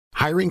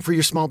Hiring for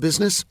your small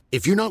business?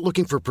 If you're not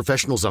looking for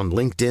professionals on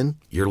LinkedIn,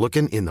 you're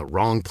looking in the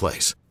wrong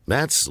place.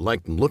 That's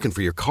like looking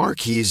for your car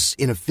keys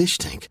in a fish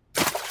tank.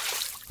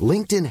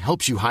 LinkedIn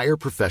helps you hire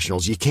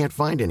professionals you can't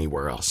find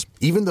anywhere else,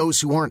 even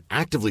those who aren't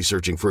actively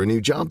searching for a new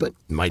job but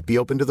might be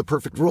open to the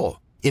perfect role.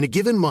 In a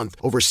given month,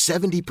 over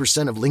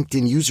 70% of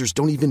LinkedIn users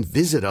don't even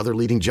visit other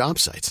leading job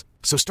sites.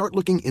 So start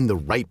looking in the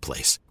right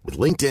place. With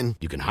LinkedIn,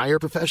 you can hire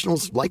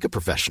professionals like a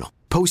professional.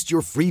 Post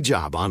your free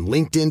job on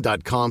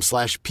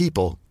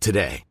linkedin.com/people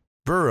today.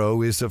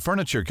 Burrow is a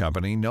furniture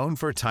company known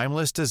for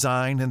timeless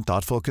design and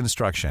thoughtful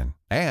construction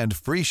and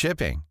free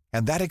shipping,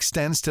 and that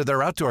extends to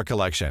their outdoor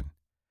collection.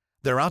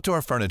 Their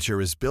outdoor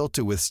furniture is built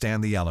to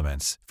withstand the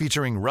elements,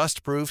 featuring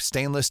rust-proof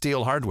stainless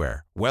steel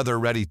hardware,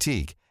 weather-ready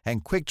teak,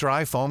 and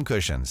quick-dry foam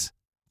cushions.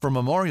 For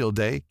Memorial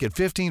Day, get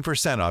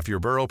 15% off your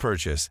Burrow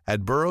purchase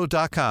at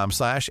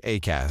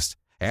burrow.com/ACAST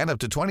and up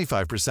to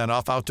 25%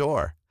 off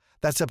outdoor.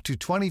 That's up to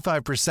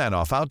 25%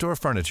 off outdoor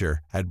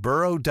furniture at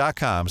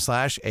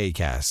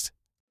burrow.com/ACAST.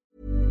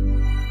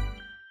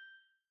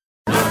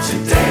 Not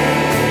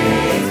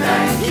today,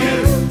 thank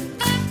you.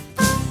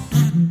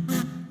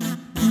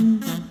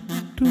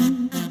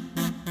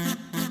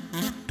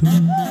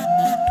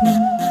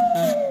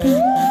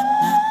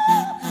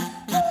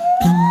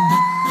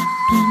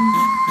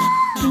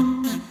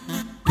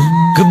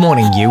 Good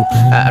morning, you,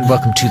 and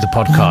welcome to the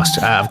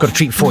podcast. I've got a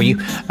treat for you.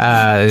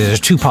 There's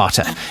a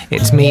two-parter.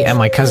 It's me and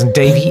my cousin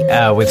Davey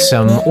with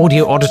some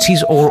audio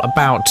oddities all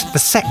about the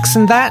sex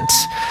and that.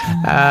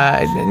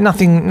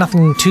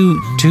 Nothing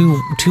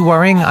too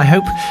worrying, I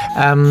hope.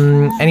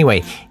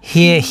 Anyway,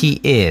 here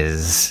he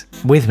is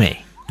with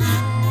me.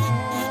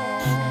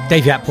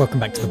 Davey App, welcome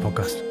back to the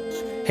podcast.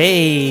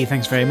 Hey,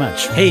 thanks very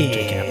much.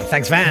 Hey,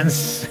 thanks,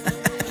 Vans.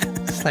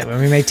 It's like when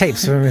we made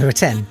tapes when we were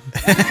 10.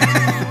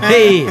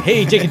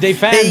 Hey, Jake and Dave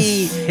fans.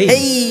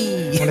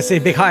 Hey. I want to say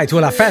a big hi to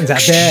all our fans out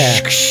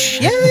there.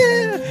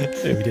 Yeah,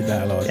 we did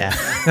that a lot. Yeah.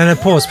 No,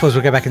 pause. We'll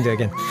go back and do it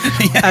again.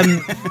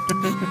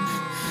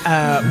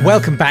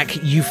 Welcome back.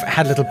 You've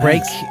had a little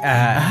break.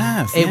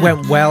 It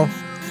went well.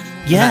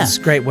 Yeah. That's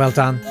great. Well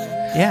done.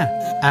 Yeah.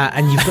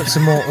 And you've got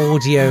some more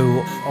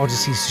audio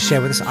oddities to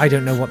share with us. I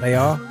don't know what they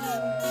are.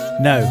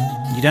 No,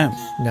 you don't.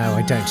 No,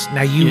 I don't.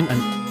 Now you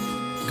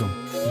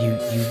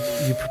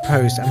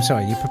proposed. I'm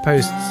sorry. You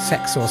proposed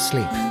sex or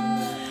sleep.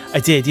 I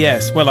did.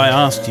 Yes. Well, I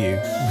asked you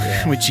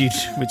which you'd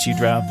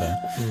rather.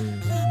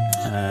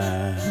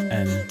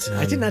 And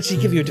I didn't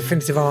actually give you a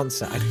definitive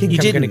answer. I think you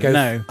I'm going to go.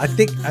 No. I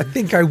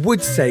think I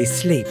would say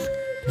sleep.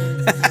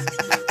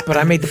 But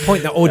I made the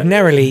point that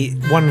ordinarily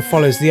one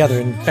follows the other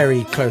in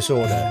very close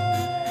order.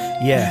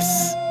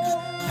 Yes.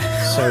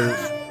 So,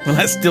 well,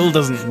 that still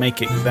doesn't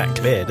make it that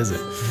clear, does it?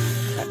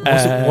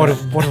 What are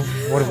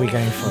we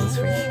going for this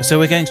week? So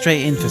we're going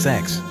straight in for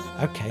sex.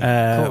 Okay.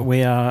 Cool.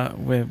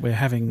 We're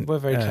having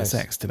very close.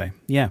 sex today.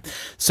 Yeah.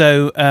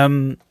 So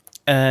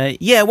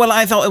yeah. Well,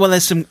 I thought. Well,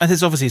 there's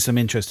obviously some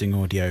interesting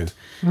audio.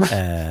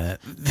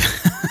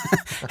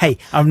 Hey,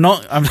 I'm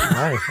not.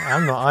 No,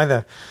 I'm not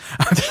either.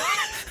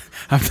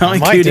 I'm not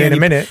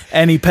including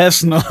any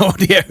personal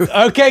audio.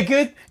 Okay,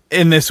 good.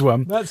 In this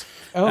one. That's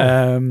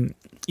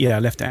yeah, I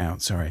left it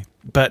out, sorry.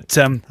 But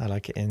I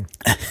like it in.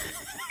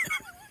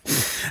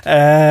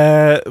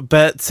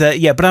 But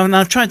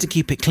I'm trying to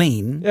keep it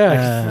clean.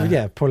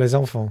 Pour les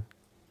enfants.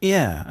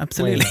 Yeah,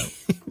 absolutely.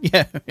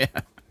 yeah.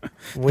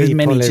 There's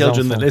many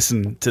children that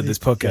listen to this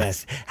podcast.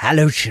 Yes.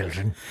 Hello,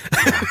 children.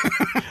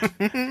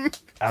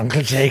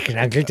 Uncle Jake and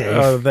Uncle Dave.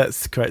 Oh,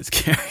 that's quite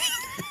scary.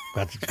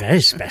 Got a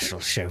very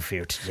special show for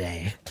you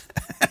today.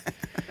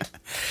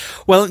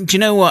 Well, do you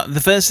know what?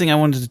 The first thing I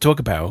wanted to talk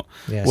about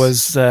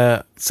was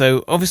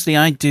so obviously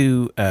I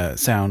do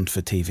sound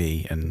for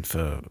TV and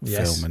for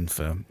film and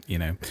for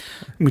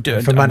we do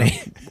it for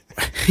money.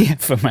 Yeah,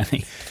 for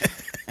money.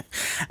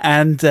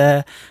 And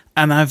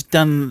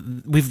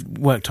we've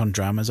worked on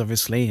dramas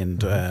obviously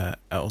and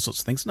all sorts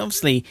of things. And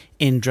obviously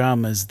in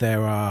dramas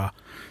there are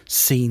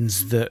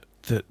scenes that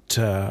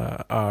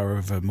are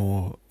of a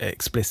more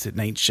explicit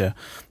nature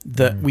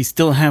that we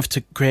still have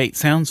to create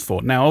sounds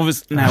for. Now,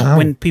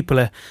 when people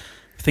are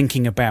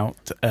thinking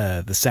about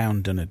the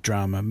sound in a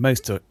drama,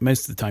 most of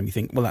the time you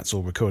think, well, that's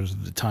all recorded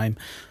at the time.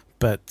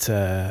 But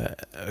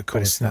of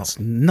course, that's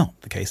not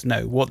the case.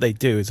 No, what they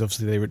do is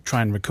obviously they would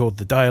try and record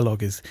the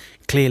dialogue as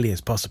clearly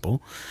as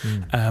possible,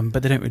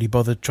 but they don't really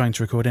bother trying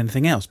to record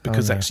anything else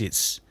because actually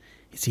it's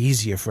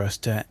easier for us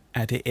to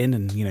add it in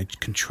and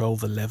control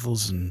the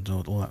levels and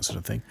all that sort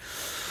of thing.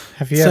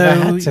 Have you ever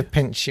had to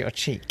pinch your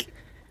cheek?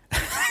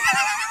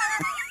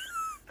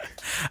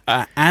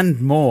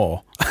 And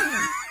more.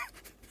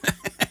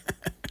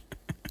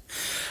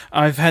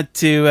 I've had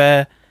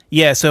to.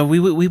 So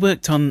we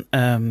worked on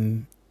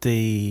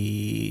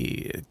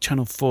the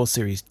Channel 4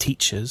 series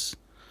Teachers.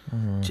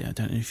 I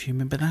don't know if you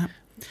remember that.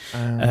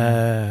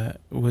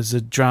 Was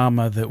a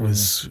drama that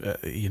was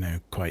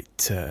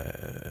quite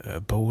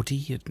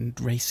bawdy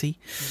and racy,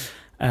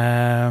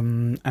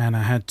 and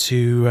I had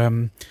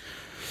to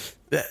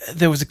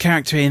there was a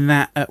character in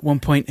that at one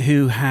point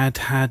who had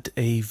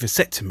a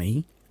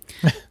vasectomy,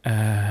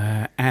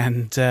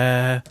 and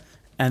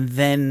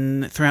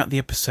then throughout the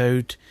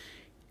episode,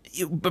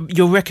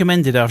 you're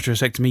recommended after a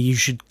vasectomy you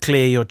should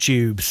clear your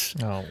tubes.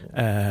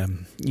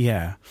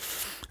 Yeah,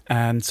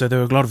 and so there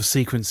were a lot of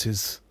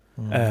sequences.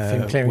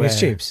 Him clearing his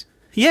tubes.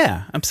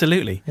 Yeah,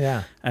 absolutely.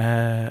 Yeah,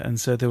 and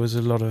so there was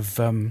a lot of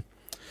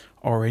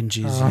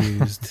oranges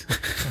used.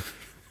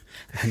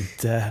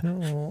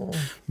 And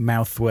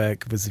mouth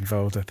work was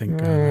involved, I think,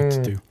 I had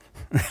to do.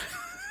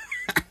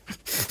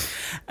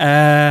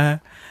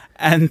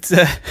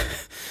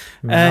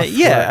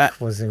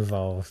 Was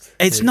involved.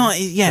 It's not.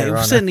 Yeah,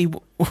 it certainly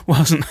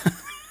wasn't.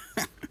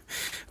 It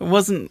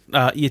wasn't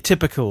your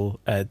typical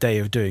day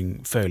of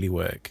doing Foley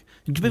work.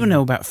 People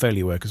know about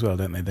Foley work as well,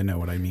 don't they? They know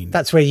what I mean.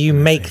 That's where you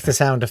make the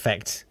sound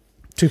effect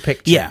to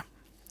picture. Yeah.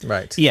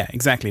 Right. Yeah,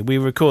 exactly. We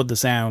record the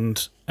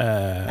sound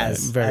very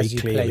as you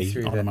clearly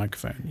play on a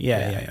microphone.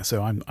 Yeah.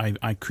 So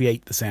I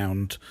create the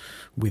sound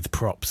with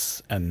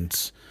props,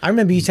 and I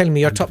remember you telling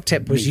me your top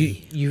tip was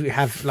you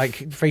have like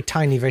very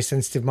tiny, very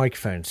sensitive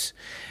microphones,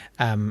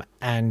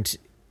 and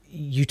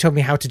you told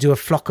me how to do a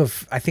flock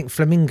of, I think,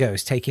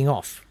 flamingos taking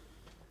off.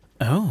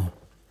 Oh,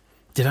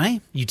 did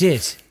I? You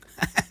did.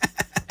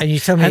 And you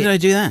told me how did I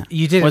do that?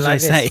 You did. What it like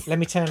did I say? Let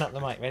me turn up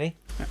the mic. Ready?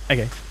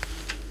 Okay.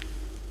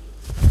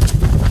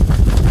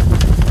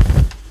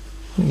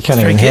 You can't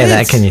even hear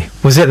that, can you?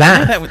 Was it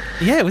that?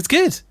 Yeah, it was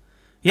good.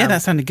 Yeah,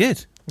 that sounded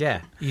good.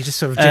 Yeah, you just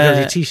sort of jiggled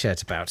your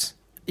t-shirt about.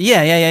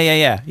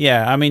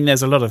 Yeah. I mean,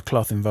 there's a lot of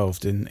cloth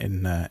involved in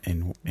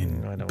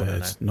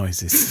bird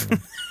noises.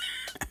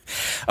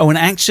 Oh, and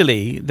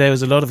actually, there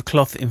was a lot of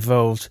cloth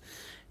involved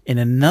in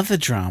another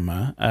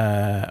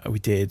drama. We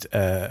did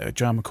a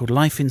drama called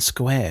Life in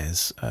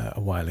Squares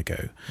a while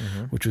ago,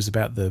 which was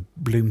about the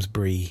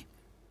Bloomsbury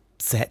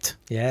set.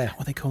 Yeah, is that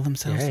what they call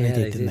themselves? Yeah, they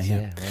did, didn't they?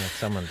 Yeah,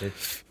 someone did.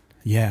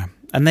 Yeah,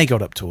 and they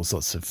got up to all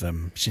sorts of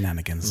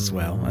shenanigans as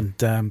well. And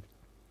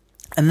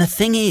the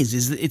thing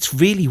is that it's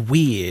really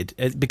weird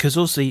because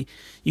also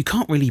you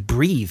can't really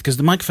breathe because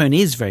the microphone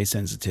is very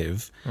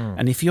sensitive,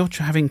 and if you're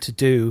having to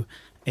do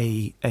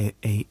a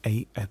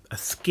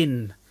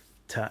skin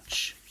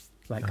touch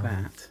like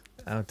that.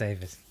 Oh,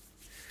 David.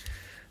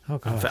 Oh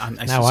God.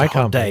 Now I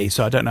can't. Day,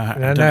 so I don't know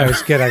how. No,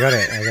 it's good. I got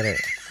it.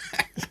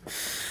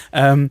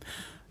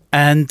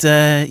 And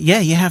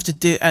you have to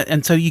do,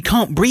 and so you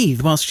can't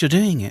breathe whilst you're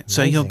doing it.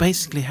 So you're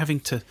basically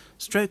having to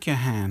stroke your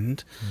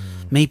hand,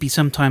 maybe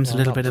sometimes a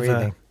little bit breathing.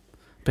 of a,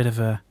 bit of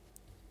a,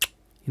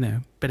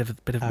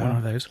 bit of one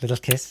of those little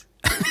kiss.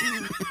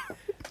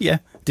 Yeah.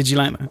 Did you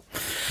like that?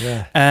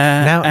 Yeah.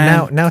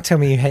 Now tell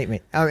me you hate me.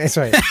 Oh,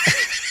 sorry.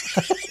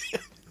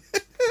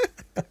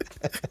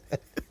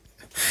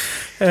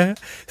 I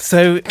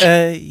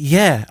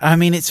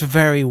mean, it's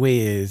very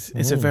weird.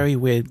 It's a very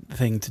weird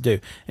thing to do.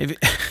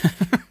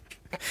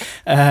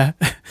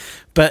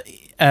 But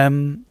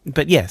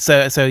yeah.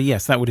 So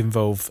yes, that would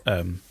involve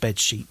bed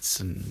sheets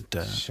and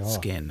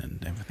skin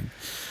and everything.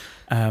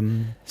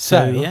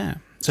 So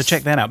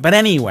check that out. But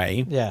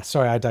anyway. Yeah.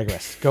 Sorry, I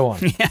digress. Go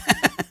on.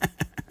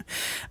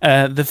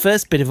 The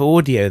first bit of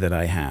audio that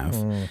I have.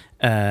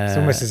 It's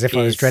almost as if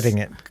I was dreading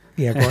it.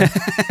 Yeah. Go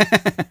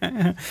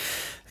on.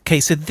 Okay,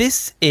 so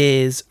this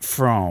is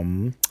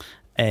from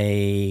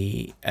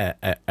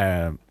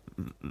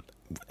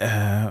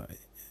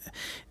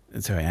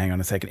sorry, hang on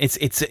a second. It's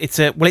a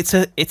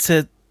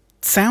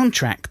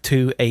soundtrack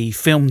to a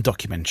film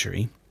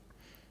documentary.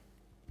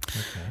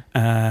 Okay.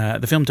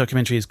 The film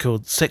documentary is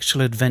called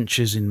Sexual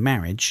Adventures in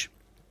Marriage.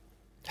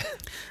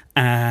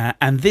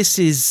 And this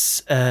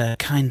is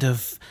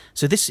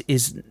this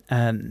is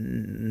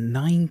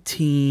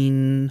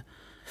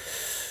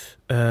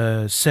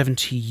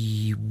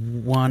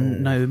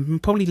 1971. No,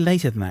 probably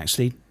later than that,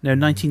 actually. No,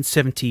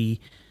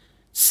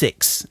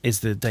 1976 is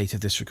the date of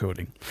this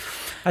recording.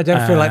 I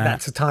don't feel like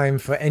that's a time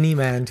for any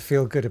man to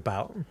feel good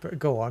about, but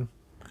go on.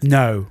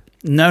 No.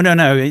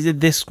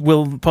 This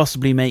will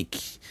possibly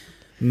make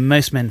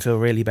most men feel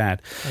really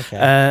bad.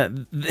 Okay.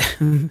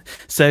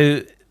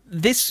 So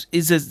this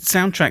is a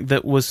soundtrack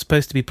that was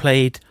supposed to be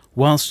played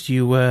whilst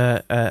you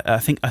were. I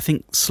think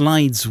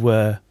slides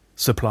were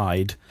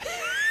supplied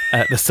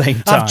at the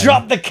same time. I've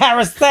dropped the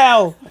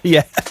carousel.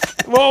 Yeah.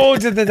 What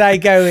order did I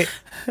go in?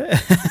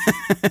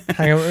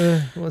 Hang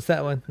on. What's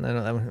that one? No,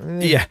 not that one.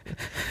 Yeah.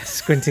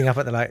 Squinting up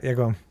at the light. Yeah,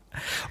 go on.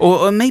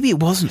 Or maybe it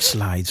wasn't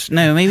slides.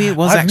 No, maybe it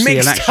was actually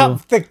an actual. I've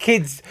mixed up the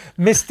kids'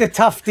 Mr.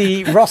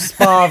 Tufty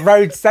Rossbar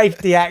road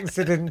safety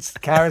accidents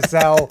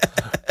carousel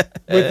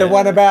with the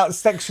one about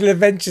sexual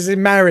adventures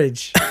in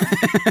marriage.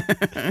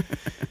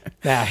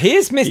 Now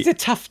here's Mr.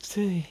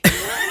 Tufty.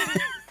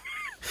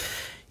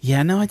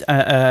 Yeah, no,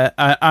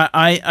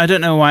 I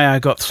don't know why I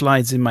got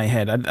slides in my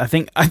head. I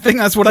think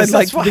that's what I'd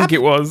like to think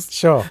it was.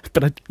 Sure,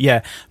 but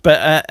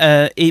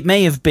it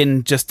may have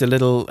been just a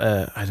little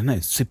I don't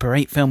know, Super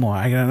 8 film, or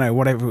I don't know,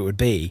 whatever it would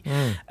be.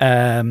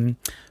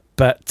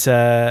 But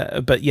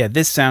yeah,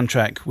 this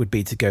soundtrack would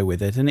be to go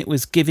with it, and it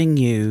was giving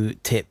you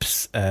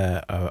tips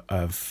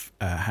of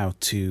how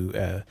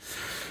to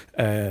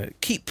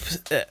keep.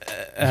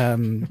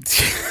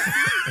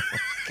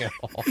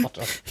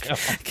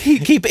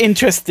 keep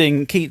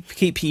interesting.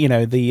 Keep you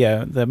know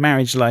the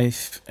married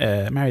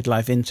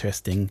life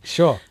interesting.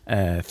 Sure.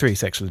 Through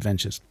sexual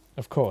adventures.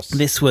 Of course.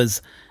 This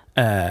was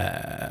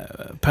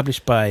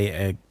published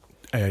by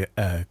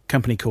a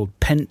company called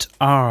Pent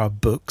R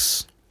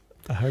Books.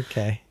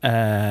 Okay.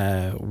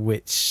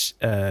 Which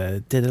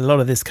did a lot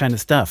of this kind of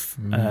stuff.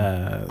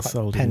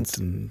 Sold in pent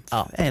some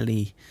up.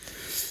 fairly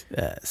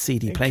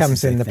seedy It places.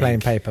 comes in I the plain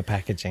think. paper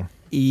packaging.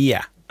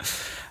 Yeah.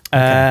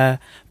 Okay.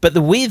 But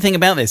the weird thing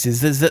about this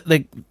is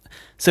that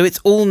so it's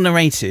all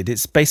narrated.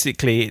 It's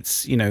basically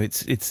it's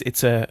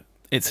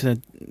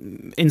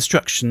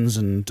instructions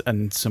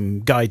and some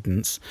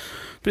guidance,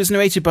 but it's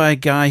narrated by a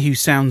guy who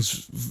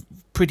sounds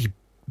pretty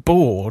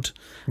bored,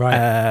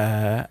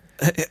 Right.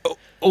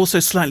 Also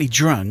slightly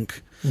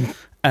drunk,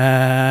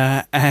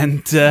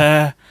 and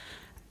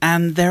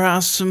there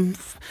are some,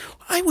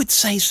 I would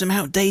say, some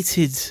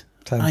outdated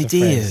Terms of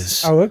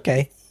ideas. phrase. Oh,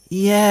 okay.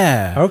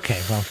 Yeah. Okay,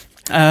 well.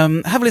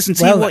 Have a listen.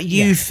 See what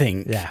you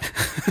think. Yeah.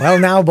 Well,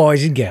 now,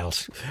 boys and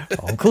girls,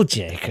 Uncle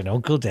Jake and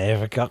Uncle Dave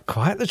have got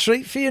quite the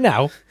treat for you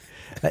now.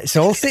 Let's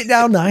all sit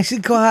down nice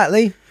and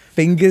quietly,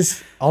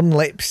 fingers on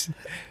lips.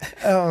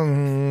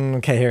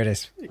 Okay, here it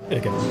is.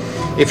 Okay.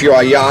 If you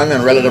are young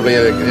and relatively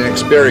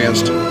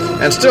inexperienced,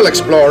 and still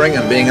exploring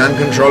and being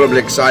uncontrollably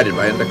excited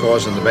by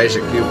intercourse in the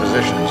basic few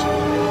positions,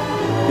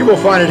 you will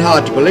find it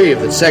hard to believe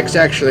that sex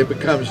actually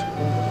becomes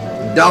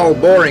dull,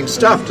 boring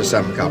stuff to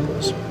some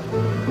couples.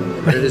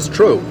 But it is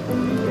true.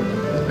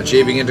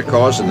 Achieving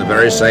intercourse in the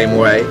very same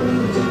way,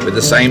 with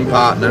the same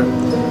partner,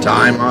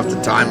 time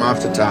after time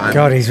after time,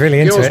 God, he's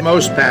really into fuels it.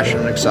 most passion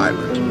and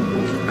excitement.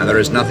 And there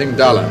is nothing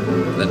duller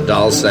than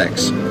dull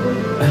sex.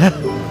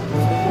 From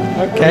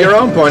Okay. your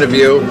own point of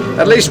view,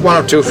 at least one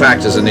of two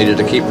factors are needed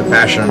to keep the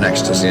passion and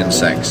ecstasy in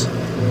sex.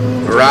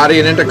 Variety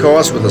in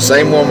intercourse with the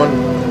same woman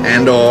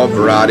and/or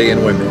variety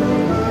in women.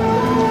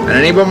 And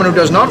any woman who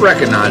does not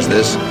recognize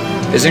this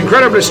is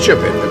incredibly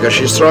stupid because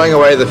she's throwing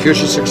away the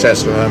future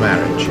success of her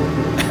marriage.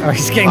 Oh,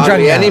 he's getting drunk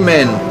Hardly now. any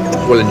men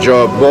will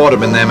endure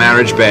boredom in their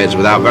marriage beds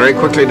without very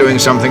quickly doing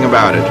something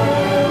about it.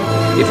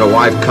 If a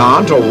wife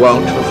can't or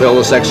won't fulfill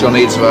the sexual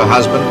needs of her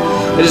husband,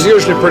 it is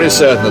usually pretty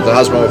certain that the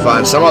husband will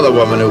find some other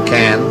woman who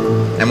can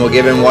and will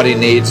give him what he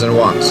needs and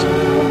wants.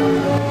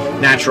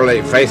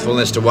 Naturally,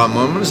 faithfulness to one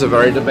woman is a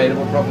very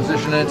debatable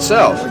proposition in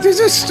itself. He's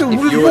just If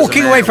you as a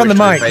walking man away from the wish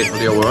to be mic. faithful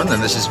to your woman, then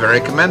this is very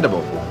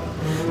commendable.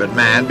 But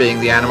man, being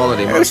the animal that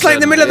he It most was like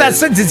in the middle of that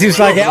certainly sentence, he was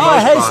like, will for the oh,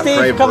 most hey, part Steve,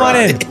 crave come on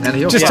in. variety. And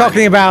he'll Just find,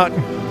 talking about...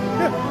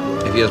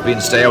 if he has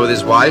been stale with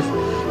his wife,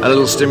 a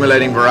little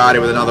stimulating variety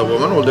with another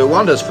woman will do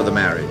wonders for the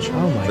marriage.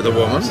 Oh my for the God.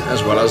 woman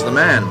as well as the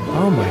man.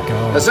 Oh, my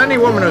God. As any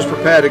woman who's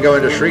prepared to go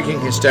into shrieking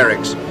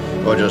hysterics,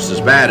 or just as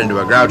bad, into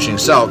a grouching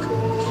sulk,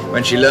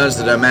 when she learns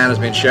that her man has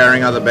been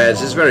sharing other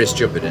beds, is very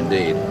stupid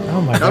indeed.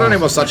 Oh, my Not God. only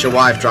will such a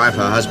wife drive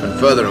her husband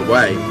further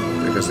away,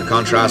 because the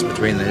contrast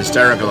between the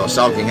hysterical or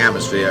sulking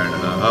atmosphere in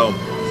her home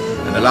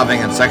and the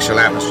loving and sexual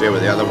atmosphere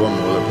with the other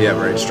woman will appear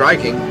very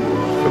striking,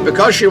 but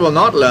because she will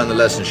not learn the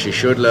lessons she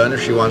should learn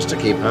if she wants to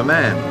keep her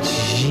man.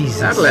 Jesus.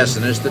 That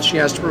lesson is that she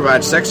has to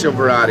provide sexual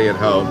variety at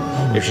home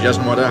if she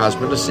doesn't want her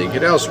husband to seek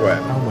it elsewhere.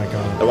 Oh, my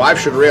God. The wife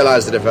should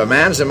realize that if her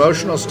man's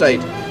emotional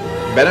state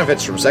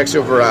benefits from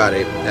sexual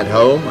variety at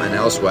home and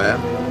elsewhere,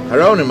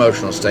 her own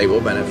emotional state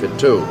will benefit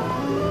too.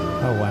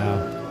 Oh,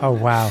 wow. Oh,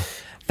 wow.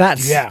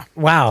 That's... Yeah.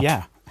 Wow.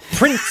 Yeah.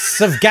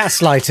 Prince of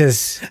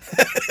gaslighters.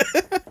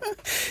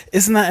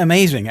 Isn't that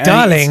amazing? I mean,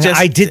 Darling, it's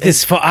just- I did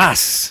this for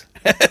us.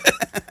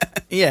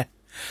 Yeah.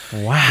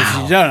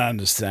 Wow. You don't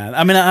understand.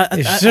 I mean, I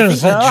think It's the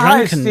just- Oh,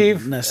 hi, Steve.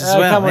 drunkenness as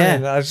well. Come on yeah.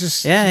 in. I was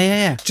just...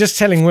 Yeah. Just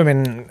telling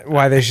women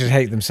why they should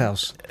hate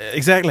themselves.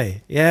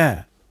 Exactly.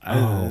 Yeah.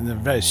 They're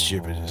very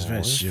stupid. It's very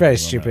It's stupid. very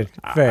stupid.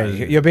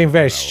 You're being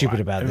very stupid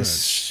about It's this.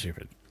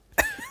 stupid.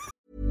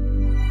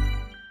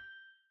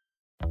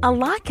 A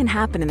lot can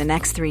happen in the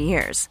next 3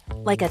 years.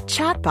 Like a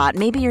chatbot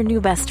may be your new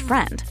best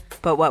friend.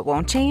 But what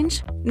won't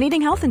change?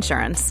 Needing health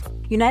insurance.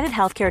 United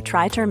Healthcare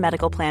Tri-Term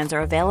Medical Plans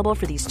are available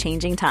for these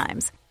changing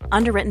times.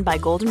 Underwritten by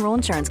Golden Rule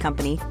Insurance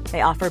Company,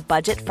 they offer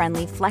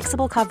budget-friendly,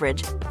 flexible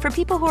coverage for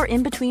people who are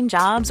in between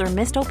jobs or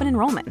missed open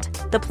enrollment.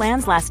 The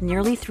plans last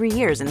nearly 3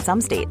 years in some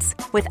states,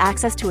 with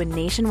access to a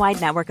nationwide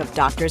network of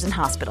doctors and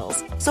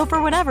hospitals. So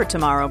for whatever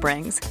tomorrow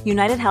brings,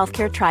 United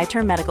Healthcare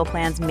Tri-Term Medical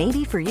Plans may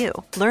be for you.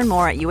 Learn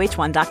more at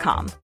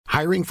uh1.com.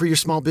 Hiring for your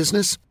small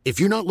business? If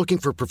you're not looking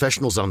for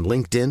professionals on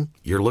LinkedIn,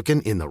 you're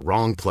looking in the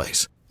wrong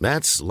place.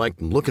 That's like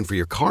looking for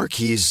your car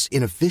keys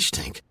in a fish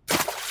tank.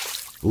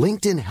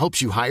 LinkedIn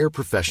helps you hire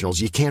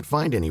professionals you can't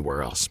find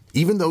anywhere else,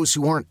 even those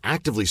who aren't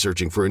actively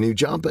searching for a new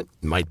job but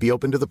might be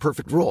open to the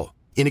perfect role.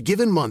 In a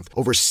given month,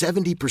 over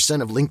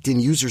 70% of LinkedIn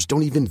users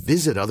don't even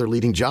visit other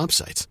leading job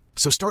sites.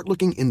 So start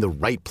looking in the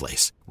right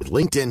place. With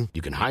LinkedIn,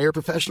 you can hire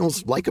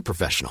professionals like a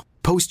professional.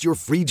 Post your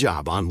free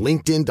job on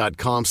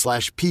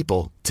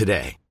linkedin.com/people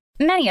today.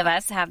 Many of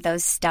us have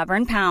those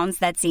stubborn pounds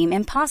that seem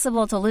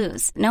impossible to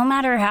lose, no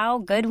matter how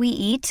good we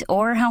eat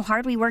or how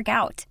hard we work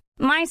out.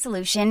 My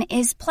solution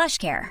is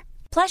PlushCare.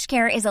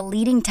 PlushCare is a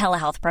leading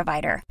telehealth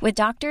provider with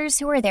doctors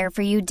who are there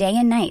for you day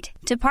and night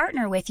to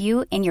partner with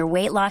you in your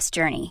weight loss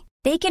journey.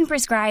 They can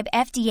prescribe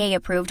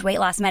FDA-approved weight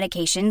loss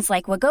medications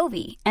like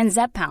Wegovy and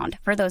Zepbound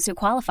for those who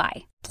qualify.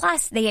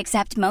 Plus, they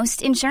accept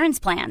most insurance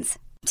plans.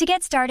 To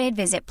get started,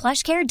 visit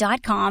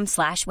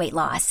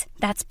plushcare.com/weightloss.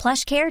 That's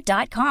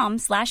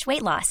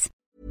plushcare.com/weightloss.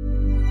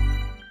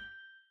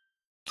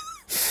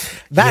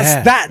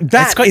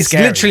 That quite is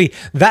scary. literally,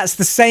 that's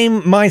the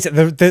same mindset.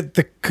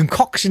 The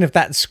concoction of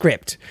that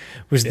script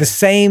was the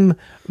same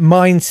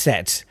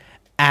mindset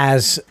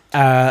as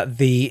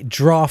the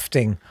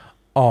drafting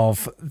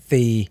of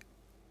the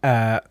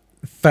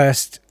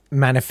first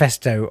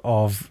manifesto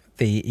of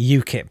the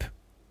UKIP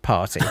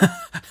party.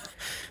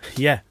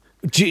 Yeah.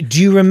 Do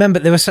you remember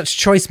there were such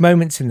choice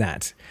moments in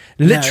that?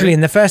 Literally,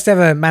 in the first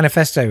ever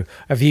manifesto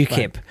of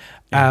UKIP,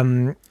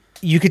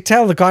 you could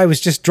tell the guy was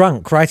just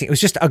drunk writing. It was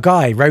just a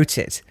guy wrote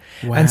it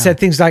and said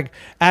things like,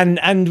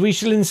 and we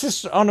shall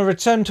insist on a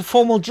return to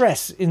formal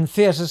dress in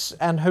theatres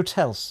and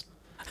hotels.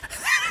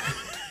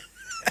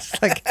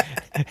 It's like,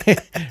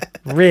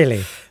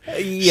 really?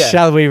 Yeah.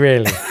 Shall we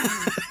really?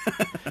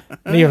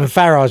 And even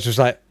Farage was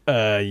like,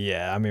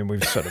 yeah, I mean,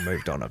 we've sort of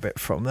moved on a bit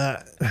from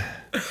that.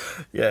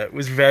 Yeah, it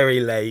was very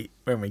late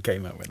when we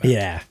came up with that.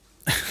 Yeah.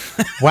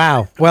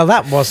 Wow. Well,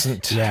 that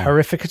wasn't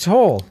horrific at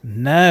all.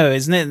 No,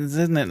 isn't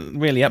it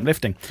really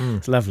uplifting?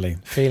 It's lovely.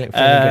 Feeling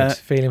good.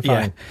 Feeling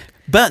fine. Yeah.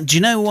 But do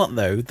you know what,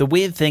 though? The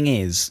weird thing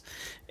is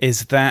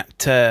that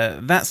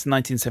that's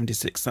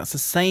 1976. That's the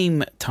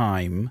same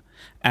time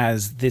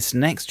as this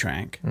next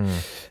track,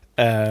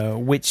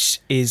 which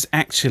is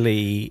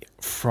actually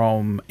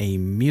from a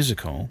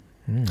musical.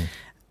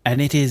 And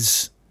it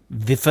is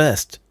the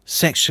first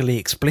sexually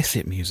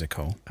explicit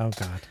musical. Oh,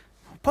 God.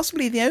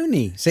 Possibly the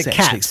only sexually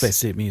Cats?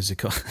 explicit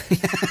musical.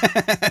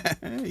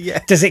 Yeah.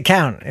 Does it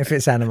count if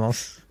it's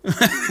animals?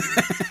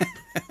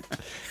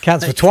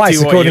 Counts for twice,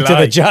 Do what according you to the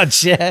like.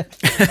 judge, yeah.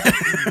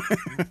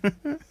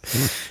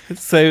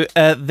 So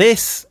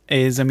this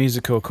is a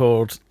musical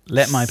called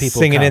Let My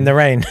People Singing Come. in the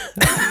Rain.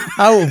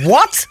 Oh,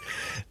 what?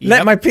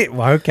 Let my people...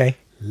 Well, okay.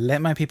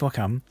 Let My People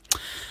Come.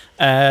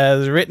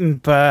 Written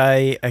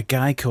by a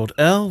guy called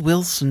Earl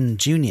Wilson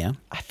Jr.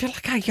 I feel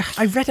like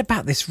I read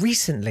about this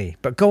recently,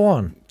 but go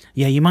on.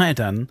 Yeah, you might have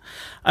done.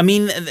 I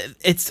mean,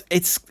 it's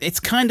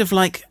kind of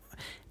like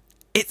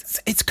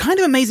it's kind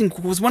of amazing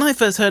because when I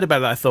first heard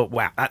about it, I thought,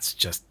 wow, that's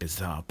just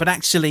bizarre. But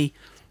actually,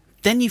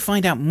 then you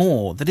find out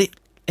more that it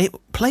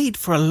played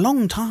for a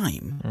long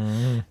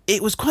time.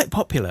 It was quite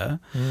popular.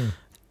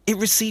 It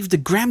received a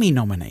Grammy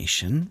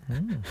nomination,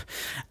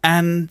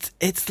 and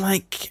it's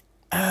like,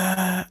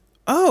 oh,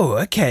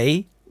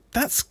 okay,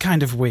 that's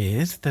kind of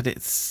weird that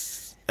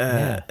it's.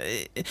 But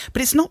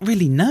it's not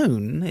really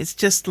known. It's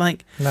just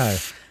like No.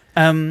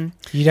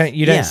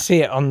 You don't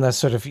see it on the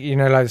sort of,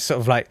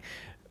 like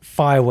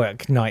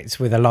firework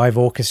nights with a live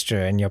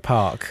orchestra in your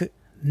park.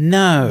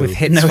 No, with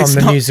hits no, from it's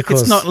the not,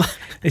 musicals. It's not like,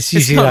 It's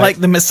usually not like like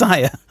The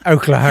Messiah.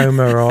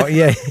 Oklahoma or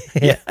yeah.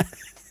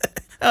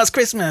 Oh, it's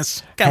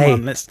Christmas. Come Hey,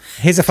 on, let's.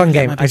 here's a fun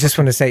game. my I just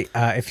want to say,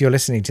 if you're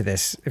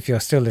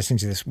still listening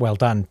to this, well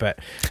done. But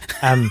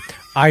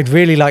I'd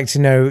really like to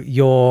know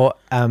your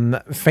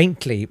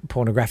faintly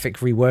pornographic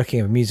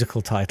reworking of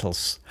musical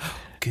titles.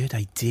 Good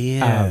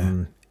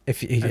idea.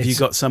 Have you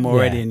got some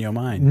already in your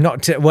mind?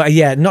 Not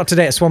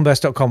today at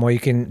swanburst.com, or you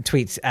can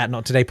tweet at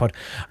Not Today Pod.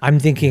 I'm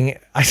thinking,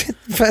 the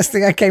first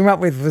thing I came up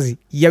with was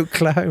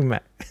Yoklahoma.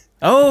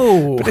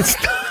 Oh, But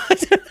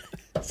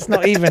it's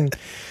not even.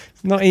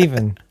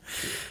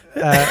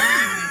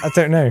 I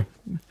don't know.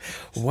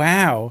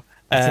 wow.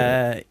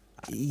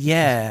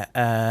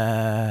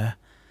 Yeah.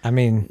 I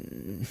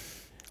mean,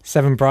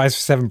 7 Brides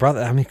for 7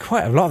 Brothers. I mean,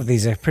 quite a lot of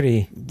these are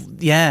pretty.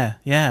 Yeah.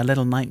 A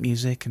little night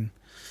music and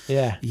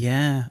Yeah.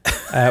 yeah.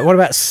 What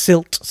about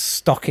Silt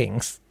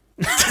Stockings?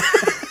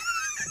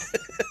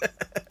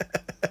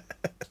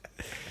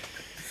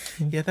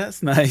 Yeah,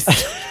 that's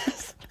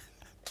nice.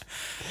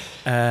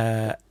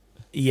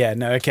 Yeah,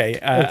 no, okay.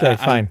 Okay,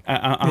 fine.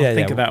 I'll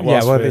think of that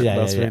whilst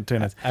we're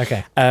doing it.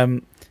 Okay.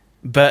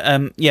 But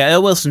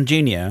Earl Wilson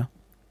Jr.,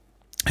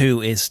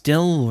 who is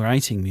still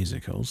writing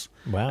musicals.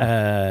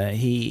 Wow.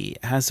 He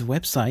has a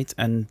website,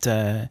 and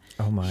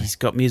he's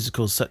got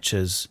musicals such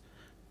as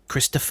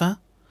Christopher,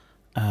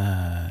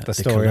 the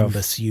story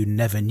Columbus You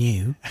Never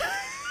Knew.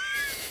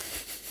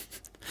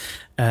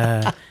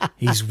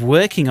 He's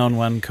working on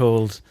one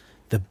called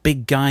The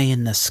Big Guy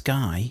in the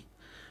Sky,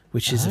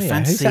 which is a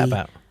fantasy. Who's that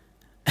about?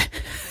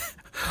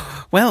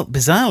 Well,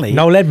 bizarrely,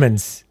 Noel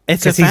Edmonds.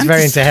 It's a Because he's very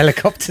fantasy. into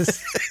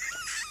helicopters.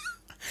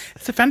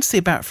 It's a fantasy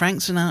about Frank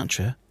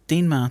Sinatra,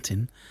 Dean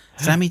Martin,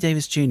 Sammy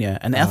Davis Jr.,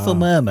 and Ethel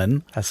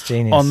Merman That's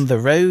genius. on the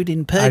road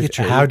in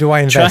purgatory. How do I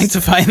invest? Trying to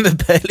find the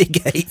pearly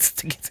gates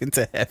to get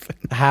into heaven.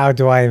 How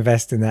do I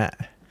invest in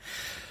that?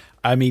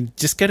 I mean,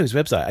 just go to his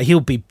website. He'll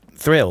be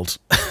thrilled.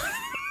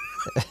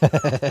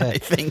 I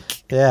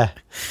think. Yeah.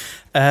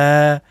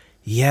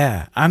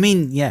 Yeah, I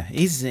mean, yeah,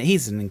 he's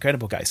an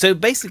incredible guy. So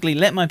basically,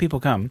 Let My People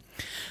Come.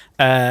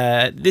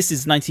 This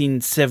is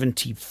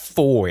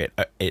 1974.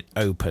 It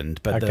opened,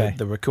 but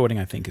the recording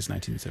I think is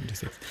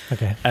 1976.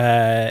 Okay.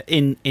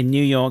 In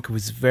New York, it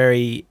was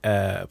very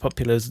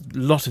popular. There's a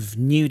lot of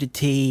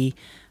nudity.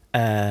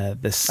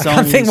 The songs. I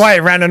can't think why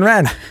it ran and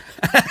ran.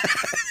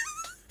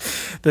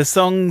 The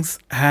songs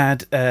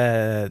had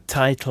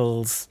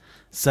titles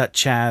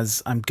such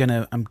as "I'm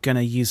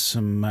gonna use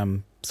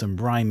some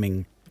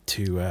rhyming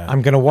to."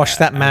 I'm gonna wash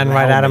that man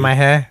right out of my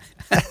hair.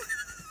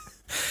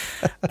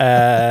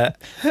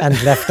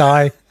 And left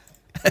eye.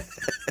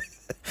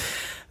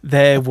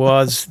 There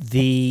was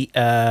the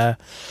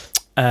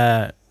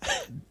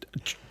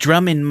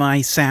Drum in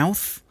My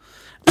South.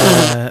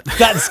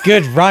 That's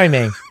good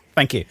rhyming.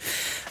 Thank you.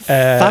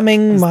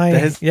 Thumbing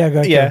my...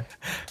 Yeah.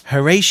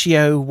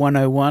 Horatio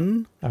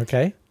 101.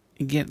 Okay.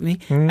 You get me?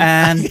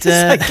 And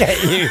yes, I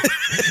get you.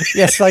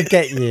 Yes, I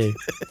get you.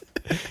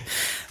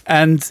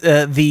 And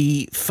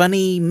the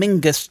Funny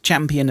Mingus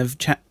champion of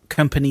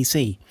Company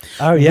C.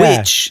 Oh, yeah.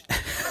 Which...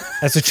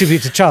 That's a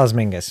tribute to Charles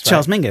Mingus. Right?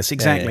 Charles Mingus,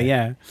 exactly,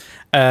 yeah.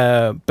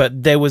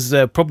 But there was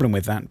a problem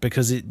with that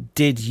because it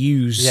did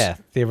use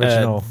the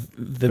original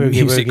the Boogie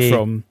music Woogie,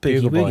 from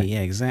Boogie Bugle Boy. Woogie. Yeah,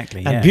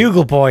 exactly. And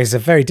Bugle Boys are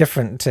very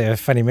different to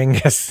Funny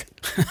Mingus.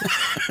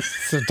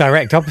 It's a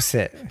direct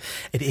opposite.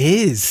 It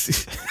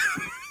is.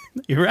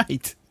 You're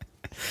right.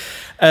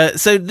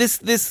 So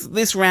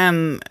this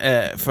ran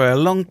for a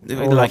long,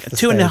 like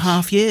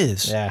 2.5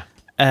 years. Yeah.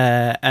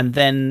 And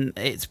then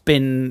it's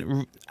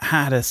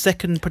had a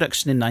second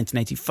production in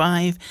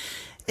 1985.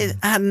 It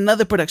had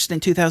another production in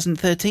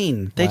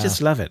 2013. They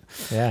just love it.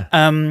 Yeah.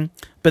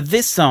 But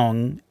this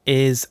song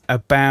is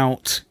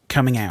about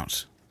coming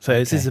out. So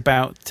this is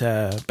about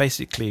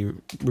basically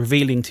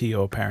revealing to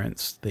your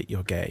parents that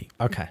you're gay.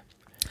 Okay.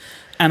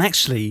 And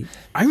actually,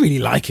 I really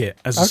like it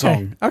as a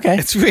song. Okay.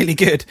 It's really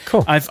good.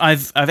 Cool.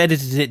 I've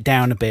edited it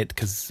down a bit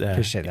because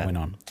Appreciate that. went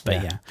on.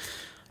 But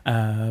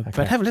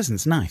but have a listen.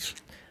 It's nice.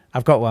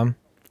 I've got one.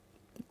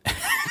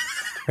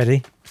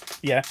 Ready?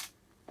 Yeah.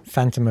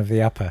 Phantom of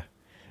the Upper.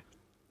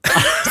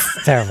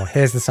 It's terrible.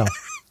 Here's the song.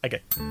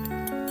 Okay.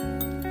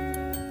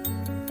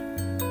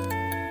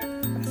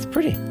 It's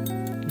pretty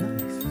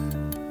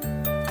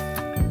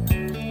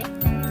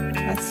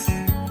nice.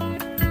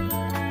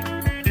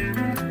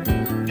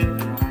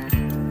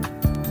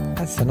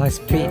 That's a nice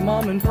beat.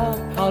 Mom and Pop,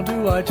 how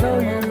do I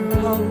tell you?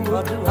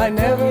 I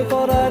never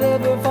thought I'd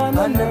ever find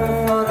the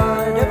nerve.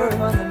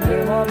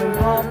 Dear Mom and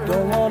Pop,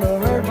 don't wanna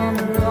hurt you.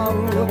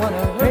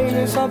 Pain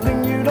is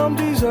something you don't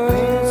deserve.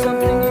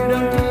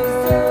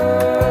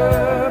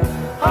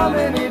 How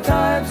many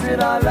times did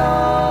I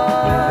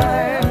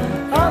lie?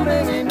 How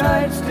many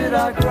nights did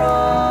I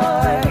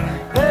cry?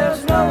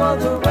 There's no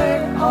other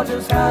way. I'll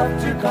just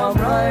have to come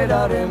right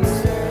out and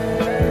say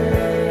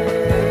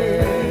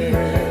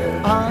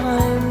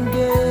I'm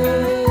gay.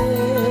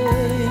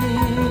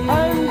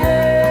 I'm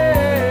gay.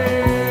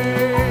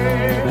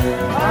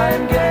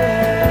 I'm gay.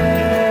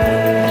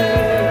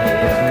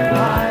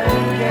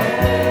 I'm gay.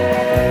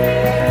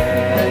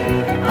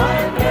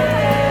 I'm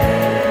gay.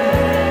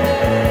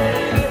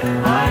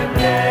 I'm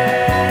gay.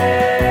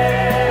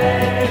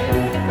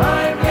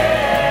 I'm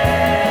gay.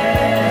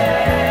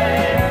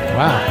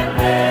 Wow.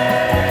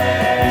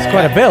 It's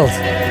quite a build.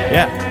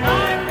 Yeah.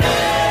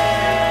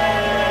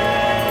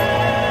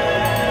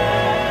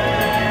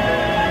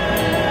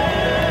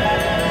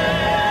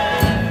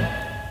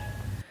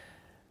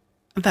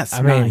 That's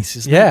nice,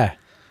 isn't it?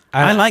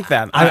 I like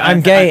that.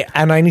 I'm gay,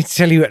 and I need to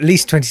tell you at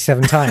least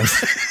 27 times.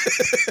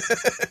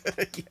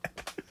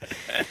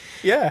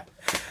 Yeah.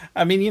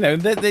 I mean, you know,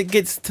 that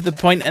gets to the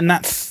point, and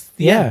that's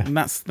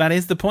that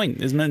is the point.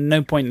 There's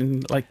no point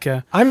in like.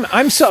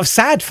 I'm sort of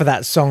sad for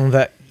that song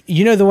that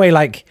the way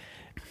like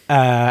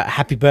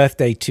 "Happy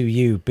Birthday to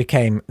You"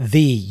 became the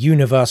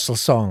universal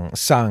song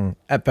sung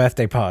at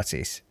birthday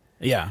parties.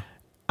 Yeah.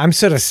 I'm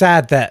sort of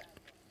sad that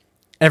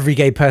every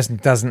gay person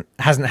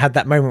hasn't had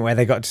that moment where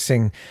they got to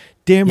sing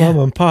 "Dear Mom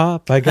and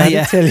Pop, I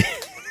gotta tell you."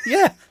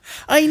 Yeah,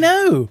 I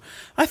know.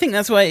 I think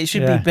that's why it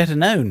should be better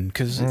known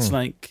because it's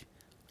like,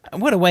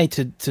 what a way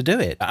to do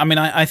it. I mean,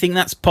 I think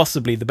that's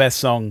possibly the best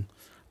song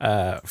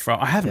from.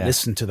 I haven't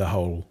listened to the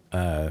whole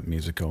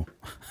musical.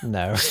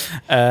 No.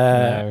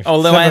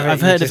 Although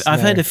I've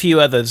heard a few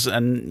others,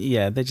 and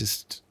they're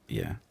just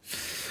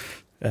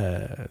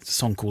a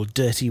song called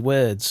 "Dirty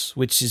Words,"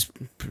 which is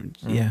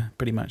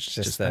pretty much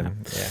just them.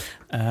 that.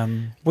 Yeah.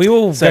 We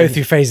all go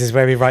through phases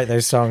where we write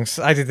those songs.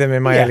 I did them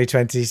in my early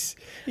 20s.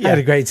 I had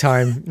a great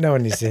time. No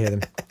one needs to hear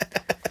them.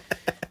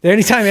 The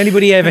only time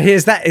anybody ever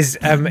hears that is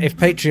if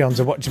Patreons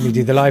are watching me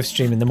do the live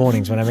stream in the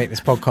mornings when I make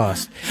this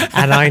podcast,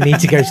 and I need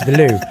to go to the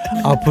loo.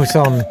 I'll put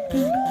on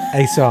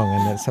a song,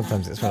 and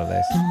sometimes it's one of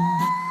those.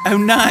 Oh,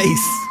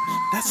 nice!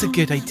 That's a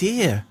good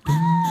idea.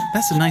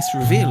 That's a nice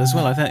reveal as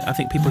well. I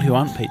think people who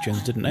aren't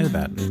patrons didn't know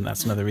that, and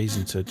that's another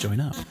reason to join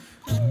up.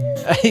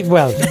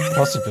 Well,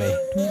 possibly.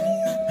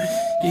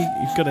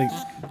 You've got to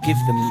give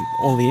them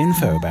all the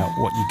info about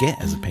what you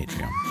get as a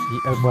Patreon.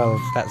 Well,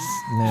 that's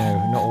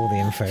not all the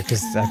info,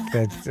 because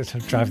that'll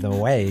drive them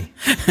away.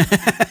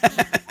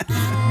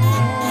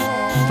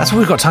 That's all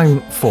we've got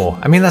time for.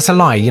 I mean, that's a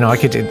lie. I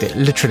could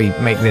literally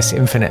make this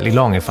infinitely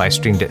long if I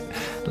streamed it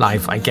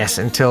live, I guess,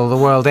 until the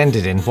world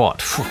ended in,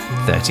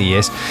 30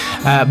 years.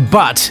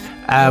 But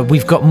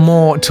we've got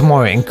more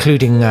tomorrow,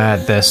 including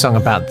the song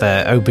about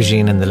the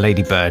aubergine and the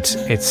ladybird.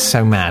 It's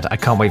so mad. I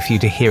can't wait for you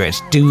to hear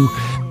it. Do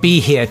be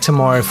here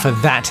tomorrow for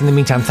that. In the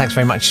meantime, thanks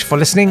very much for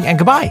listening, and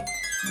goodbye.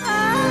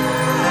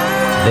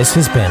 This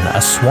has been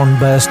a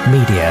Swanburst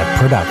Media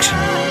production.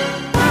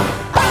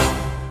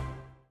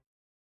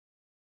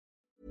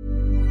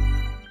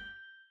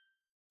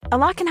 A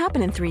lot can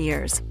happen in 3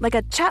 years, like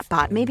a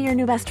chatbot may be your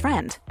new best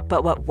friend.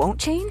 But what won't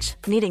change?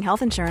 Needing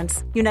health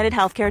insurance. United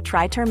Healthcare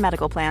Tri-Term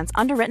Medical Plans,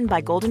 underwritten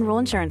by Golden Rule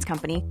Insurance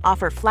Company,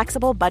 offer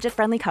flexible,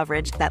 budget-friendly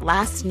coverage that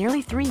lasts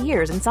nearly 3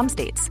 years in some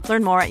states.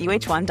 Learn more at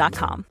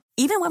uh1.com.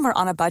 Even when we're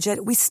on a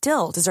budget, we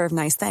still deserve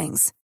nice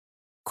things.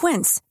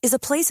 Quince is a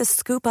place to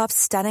scoop up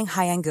stunning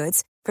high-end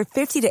goods for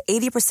 50 to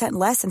 80%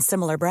 less than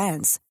similar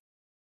brands.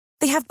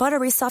 They have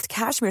buttery soft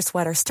cashmere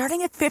sweaters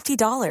starting at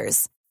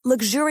 $50,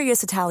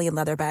 luxurious Italian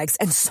leather bags,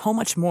 and so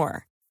much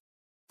more.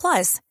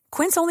 Plus,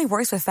 Quince only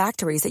works with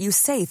factories that use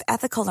safe,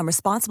 ethical, and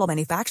responsible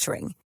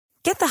manufacturing.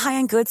 Get the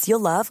high-end goods you'll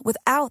love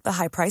without the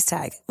high price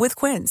tag with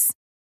Quince.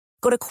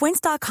 Go to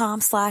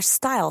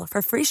quince.com/style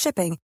for free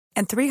shipping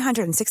and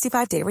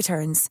 365-day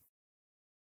returns.